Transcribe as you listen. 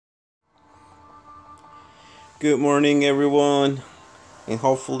Good morning, everyone, and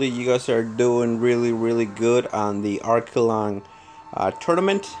hopefully you guys are doing really good on the Archelon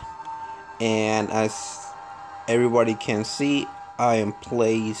tournament. And as everybody can see, I am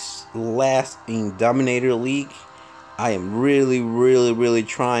placed last in Dominator League. I am really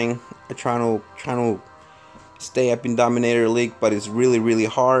trying to stay up in Dominator League, but it's really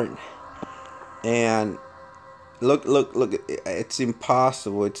hard. And look, it's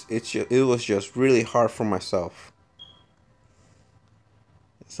impossible. It was just really hard for myself.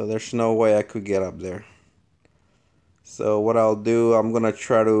 So there's no way I could get up there. So what I'll do, I'm gonna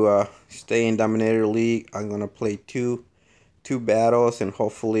try to stay in Dominator League. I'm gonna play two battles, and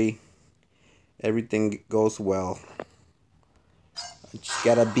hopefully everything goes well. I just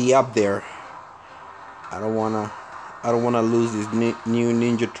gotta be up there. I don't wanna lose this new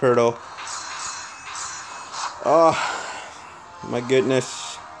Ninja Turtle. Oh my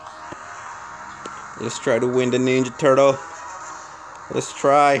goodness! Let's try to win the Ninja Turtle. Let's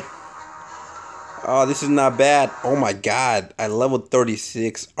try. Oh, this is not bad. Oh my god, I leveled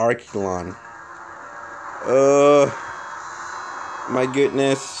 36 Archelon. My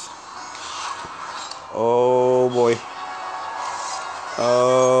goodness. Oh boy.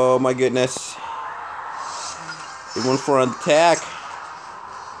 Oh my goodness. It went for an attack.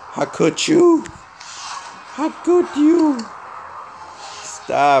 How could you? How could you?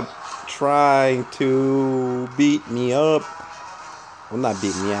 Stop trying to beat me up. Well, not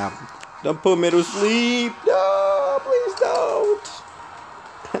beat me up. Don't put me to sleep. No, please don't.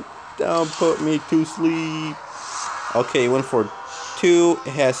 Don't put me to sleep. Okay, it went for 2.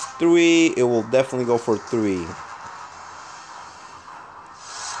 It has 3. It will definitely go for 3.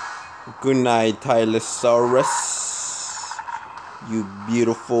 Good night, Tylosaurus. You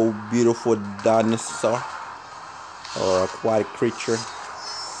beautiful dinosaur or aquatic creature.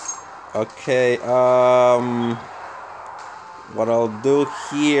 Okay, what I'll do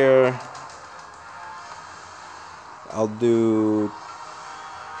here, I'll do,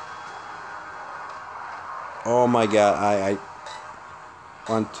 oh my god, I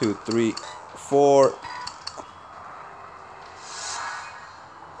 1 2 3 4.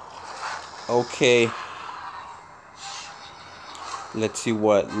 Okay, let's see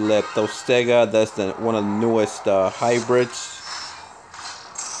what Leptostega, that's one of the newest hybrids.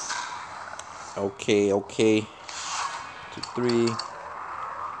 Okay, 2 3.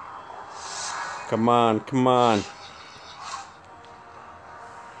 Come on.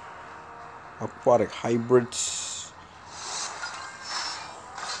 Aquatic hybrids.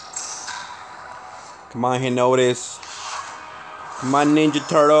 Come on, Hinotis. Come on, Ninja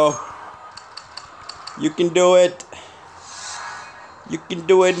Turtle. You can do it. You can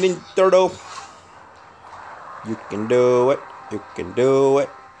do it, Ninja Turtle. You can do it. You can do it.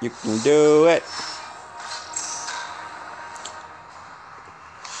 You can do it.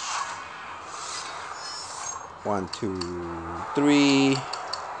 One, 2, 3.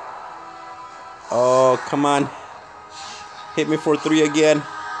 Oh, come on. Hit me for 3 again.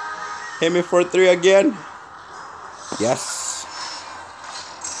 Hit me for 3 again. Yes.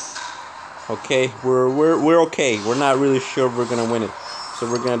 Okay, we're okay. We're not really sure if we're gonna win it. So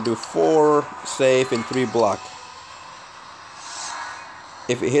we're gonna do 4 safe and 3 block.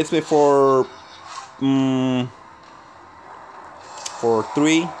 If it hits me for 3,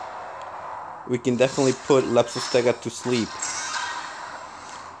 we can definitely put Leptostega to sleep.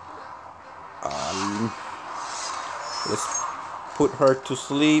 Let's put her to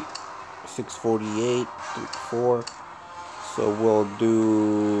sleep. 648, 4. So we'll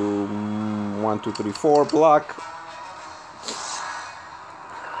do 1 2 3 4 block.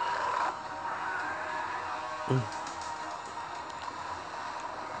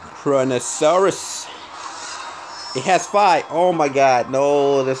 Chronosaurus. It has 5. Oh my god,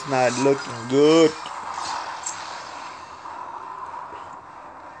 no, that's not looking good.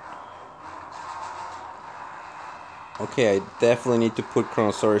 Okay, I definitely need to put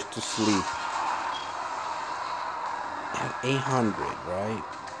Chronosaurus to sleep. At 800, right?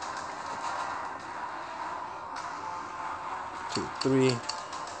 2 3.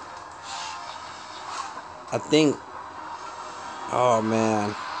 I think. Oh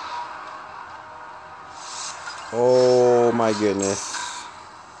man. Oh my goodness.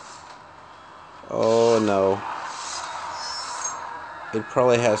 Oh no. It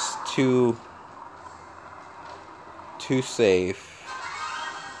probably has two safe.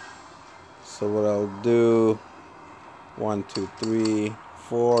 So what I'll do, 1 2 3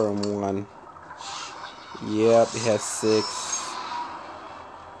 4 and 1. Yep, it has 6.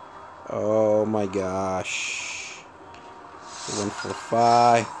 Oh my gosh. It went for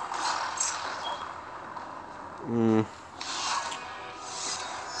 5. Mm.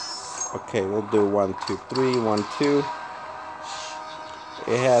 Okay, we'll do 1, 2, 3, 1, 2.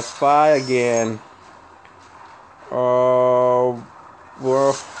 It has 5 again. Oh,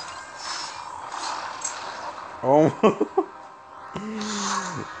 well. Oh.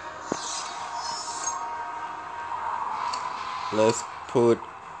 Let's put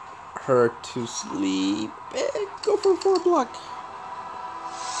her to sleep. Go for 4 block.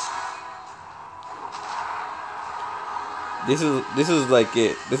 This is like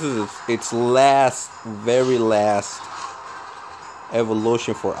it. This is its last, very last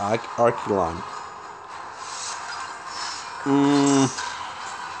evolution for Archelon.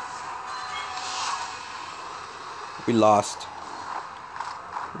 We lost.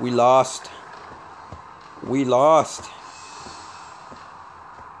 We lost. We lost.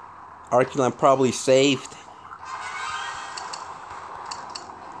 Archelon probably saved.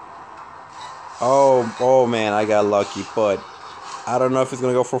 Oh man, I got lucky, but I don't know if it's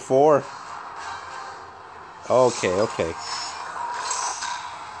gonna go for 4. Okay.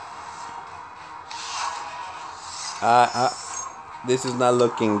 This is not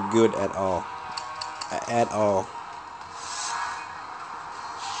looking good at all. At all.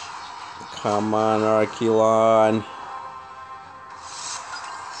 Come on, Archelon.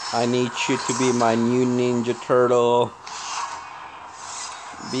 I need you to be my new Ninja Turtle.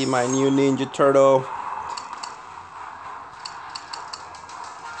 Be my new Ninja Turtle.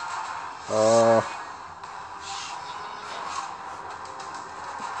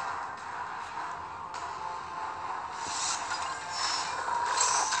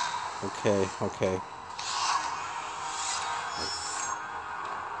 Okay.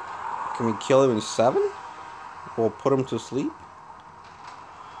 Can we kill him in 7? We'll put him to sleep.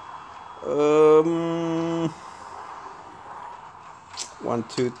 1,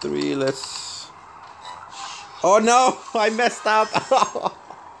 2, 3. Let's. Oh no! I messed up.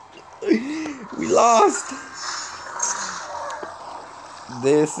 We lost.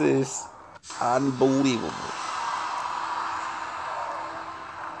 This is unbelievable.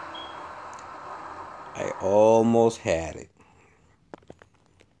 I almost had it.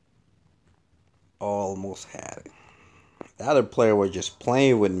 Almost had it. The other player was just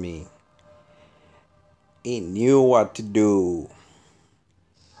playing with me. He knew what to do.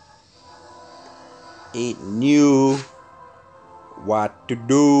 He knew what to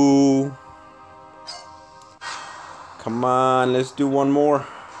do. Come on, let's do one more.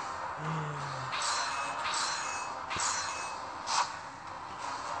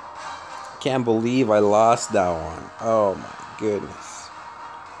 Can't believe I lost that one. Oh my goodness.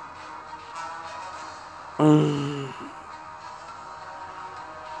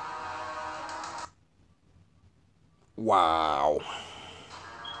 Wow.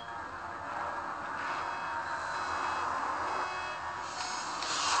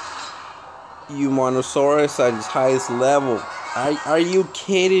 Humanosaurus at its highest level. Are you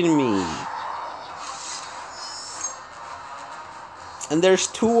kidding me? And there's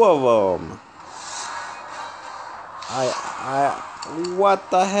 2 of them. What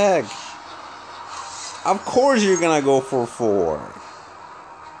the heck? Of course you're gonna go for 4.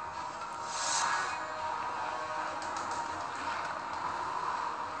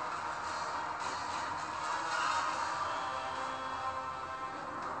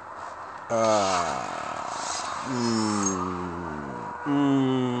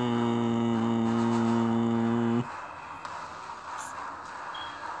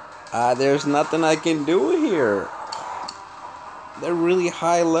 There's nothing I can do here. They're really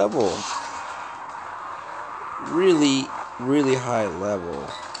high level. Really high level.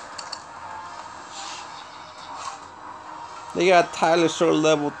 They got Tylosaur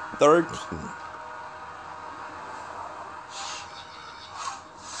level 13.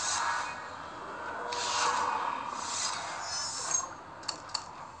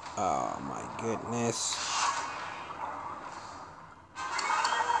 Oh my goodness.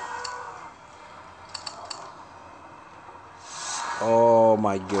 Oh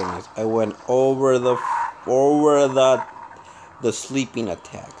my goodness. I went over the sleeping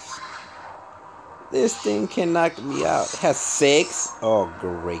attacks. This thing can knock me out. It has 6. Oh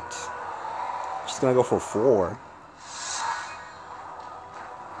great. She's gonna go for 4.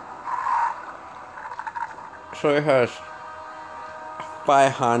 So it has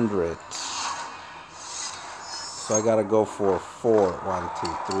 500. So I gotta go for 4. 1,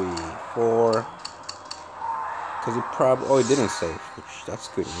 2, 3, 4. Because it probably... Oh, it didn't save. Which, that's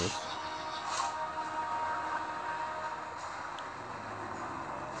good news.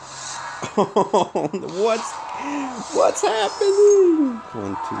 What's happening?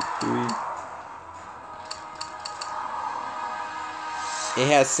 1, 2, 3. It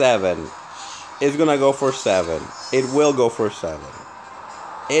has 7. It's gonna go for 7. It will go for 7.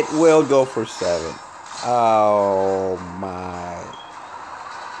 It will go for 7. Oh my.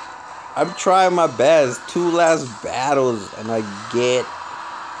 I'm trying my best. 2 last battles and I get.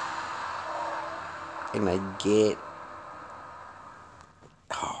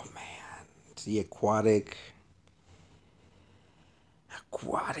 Oh man. It's the aquatics.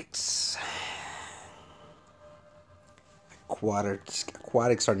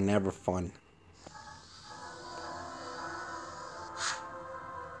 Aquatics are never fun.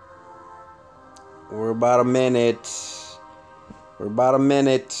 We're about a minute.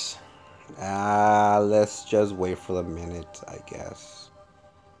 Let's just wait for the minute, I guess.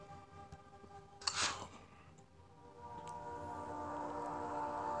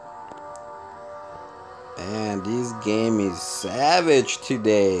 Man, this game is savage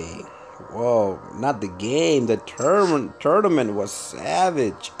today. Whoa, not the game, the tournament was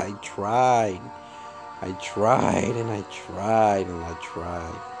savage. I tried and I tried.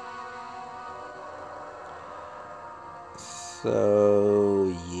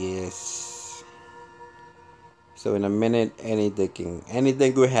 So yes. So in a minute,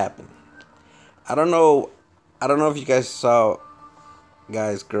 anything could happen. I don't know if you guys saw,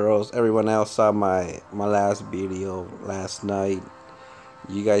 guys, girls, everyone else saw my last video last night.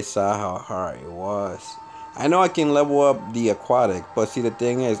 You guys saw how hard it was. I know I can level up the aquatic, but see, the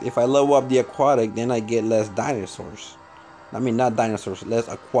thing is, if I level up the aquatic, then I get less dinosaurs. I mean, not dinosaurs, less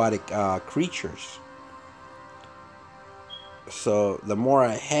aquatic creatures. So the more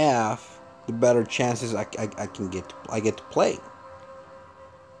I have, the better chances I get to play.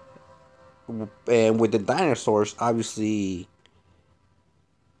 And with the dinosaurs, obviously,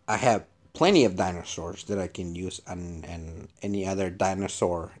 I have plenty of dinosaurs that I can use in any other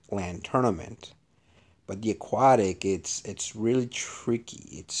dinosaur land tournament. But the aquatic, it's really tricky.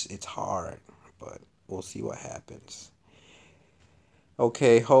 It's hard, but we'll see what happens.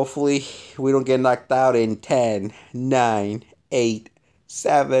 Okay, hopefully we don't get knocked out in 10, 9, 8,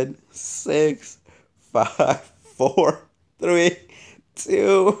 7, 6, 5, 4, 3,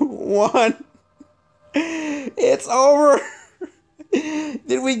 2, 1. It's over.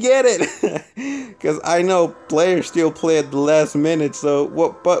 Did we get it? Because I know players still play at the last minute. So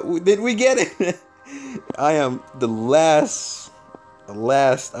what? But did we get it? I am the last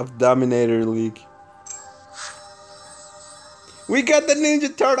of Dominator League. We got the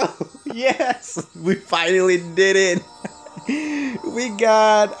Ninja Turtle. Yes, we finally did it. We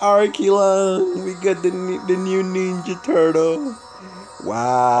got Archelon. We got the new Ninja Turtle.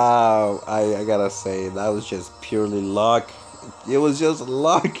 Wow, I gotta say, that was just purely luck. It was just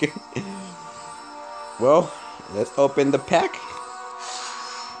luck. Well, let's open the pack.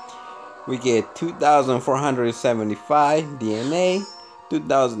 We get 2,475 DNA,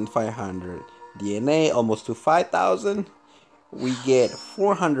 2,500 DNA, almost to 5,000. We get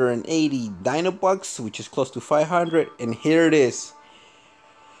 480 Dinobucks, which is close to 500. And here it is.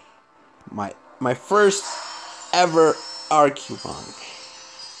 My first ever Archelon.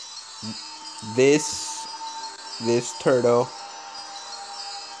 This turtle.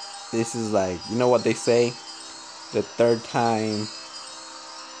 This is like, you know what they say? The third time.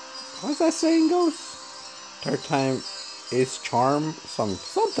 What's that saying goes? Third time is charm.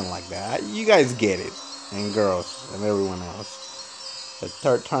 Something like that. You guys get it. And girls and everyone else. The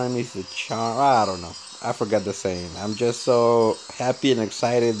third time is the charm. I don't know. I forgot the saying. I'm just so happy and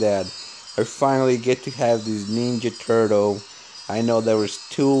excited that I finally get to have this Ninja Turtle. I know there was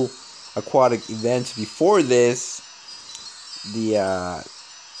 2 aquatic events before this. They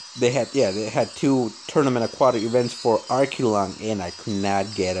had 2 tournament aquatic events for Archelon, and I could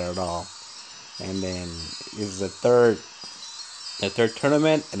not get it at all. And then it's the third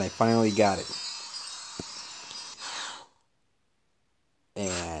tournament, and I finally got it.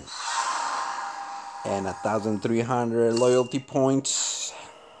 And 1,300 loyalty points.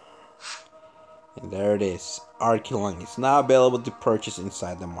 And there it is. Archelon is now available to purchase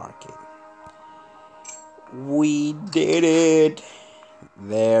inside the market. We did it.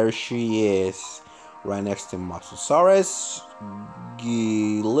 There she is. Right next to Mosasaurus,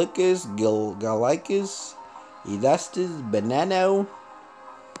 Gallicus, Edastus, Banano.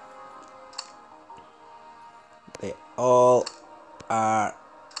 They all are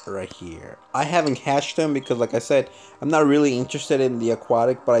right here. I haven't hatched them because, like I said, I'm not really interested in the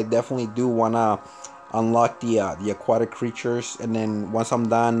aquatic, but I definitely do want to unlock the aquatic creatures. And then once I'm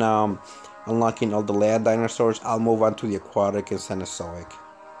done unlocking all the land dinosaurs, I'll move on to the aquatic and Cenozoic.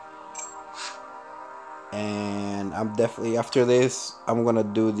 And I'm definitely, after this, I'm gonna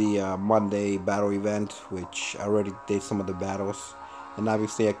do the Monday battle event, which I already did some of the battles. and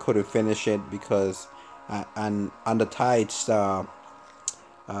obviously I couldn't finish it because on the tides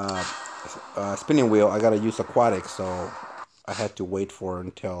spinning wheel I gotta use aquatic, so I had to wait for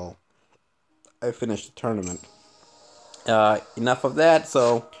until I finished the tournament. Enough of that.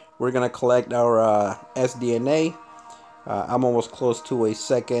 So we're gonna collect our SDNA. I'm almost close to a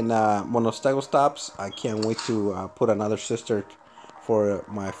second monostegostops. I can't wait to put another sister for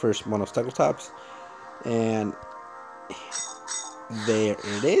my first monostegostops. And there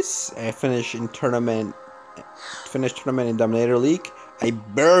it is. I finished in tournament. Finished tournament in Dominator League. I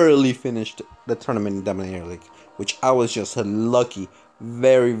barely finished the tournament in Dominator League, which I was just lucky,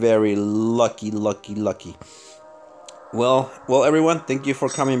 very very lucky. Well, everyone, thank you for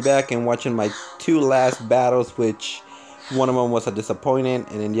coming back and watching my two last battles, which one of them was a disappointment,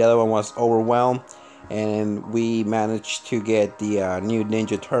 and then the other one was overwhelmed. And we managed to get the new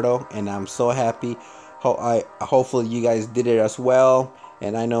Ninja Turtle, and I'm so happy. Hopefully you guys did it as well.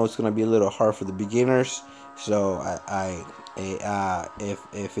 And I know it's gonna be a little hard for the beginners, so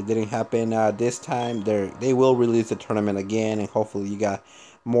if it didn't happen this time, they will release the tournament again, and hopefully you got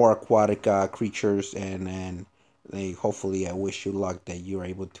more aquatic creatures and hopefully I wish you luck that you're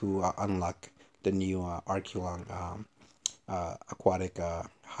able to unlock the new Archelon aquatic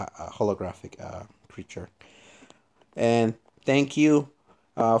holographic creature. And thank you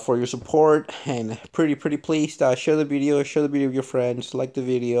for your support, and pretty please share the video with your friends, like the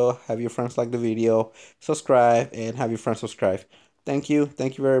video, have your friends like the video, subscribe, and have your friends subscribe. Thank you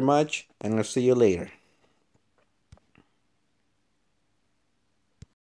very much, and I'll see you later.